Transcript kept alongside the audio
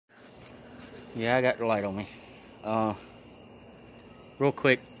Yeah, I got the light on me. Uh, Real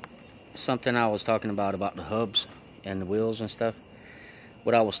quick, something I was talking about the hubs and the wheels and stuff.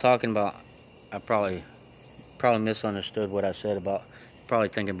 What I was talking about, I probably misunderstood what I said about. Probably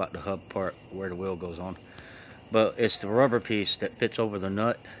thinking about the hub part where the wheel goes on, but it's the rubber piece that fits over the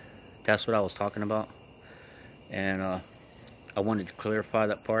nut. That's what I was talking about, and I wanted to clarify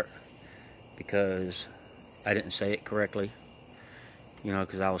that part because I didn't say it correctly. You know,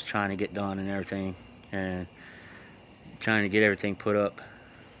 because I was trying to get done and everything, and trying to get everything put up.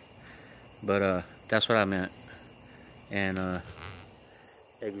 But that's what I meant. And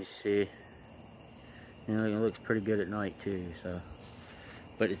as you see, you know, it looks pretty good at night too. So,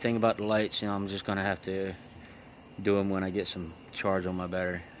 but the thing about the lights, you know, I'm just gonna have to do them when I get some charge on my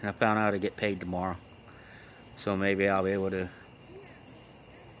battery. And I found out I get paid tomorrow, so maybe I'll be able to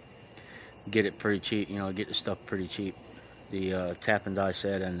get it pretty cheap. You know, get the stuff pretty cheap. The tap and die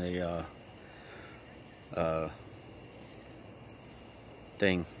set and the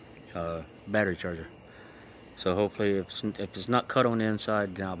battery charger. So hopefully if it's not cut on the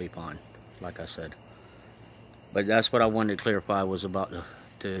inside, then I'll be fine, like I said. But that's what I wanted to clarify, was about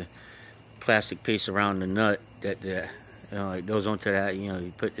the plastic piece around the nut that it goes onto that. You know,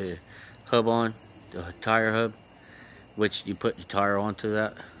 you put the hub on, the tire hub, which you put the tire onto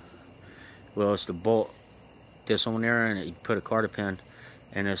that. Well, it's the bolt this on there, and you put a cotter pin,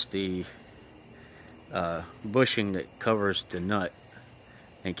 and it's the bushing that covers the nut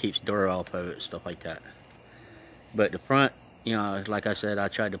and keeps dirt off of it, stuff like that. But the front, you know, like I said, I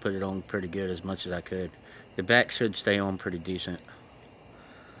tried to put it on pretty good as much as I could. The back should stay on pretty decent.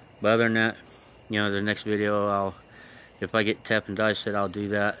 But other than that, you know, the next video, if I get tap and die set, I'll do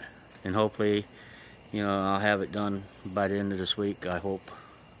that, and hopefully, you know, I'll have it done by the end of this week, I hope.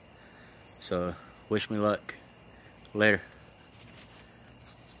 So wish me luck. Later.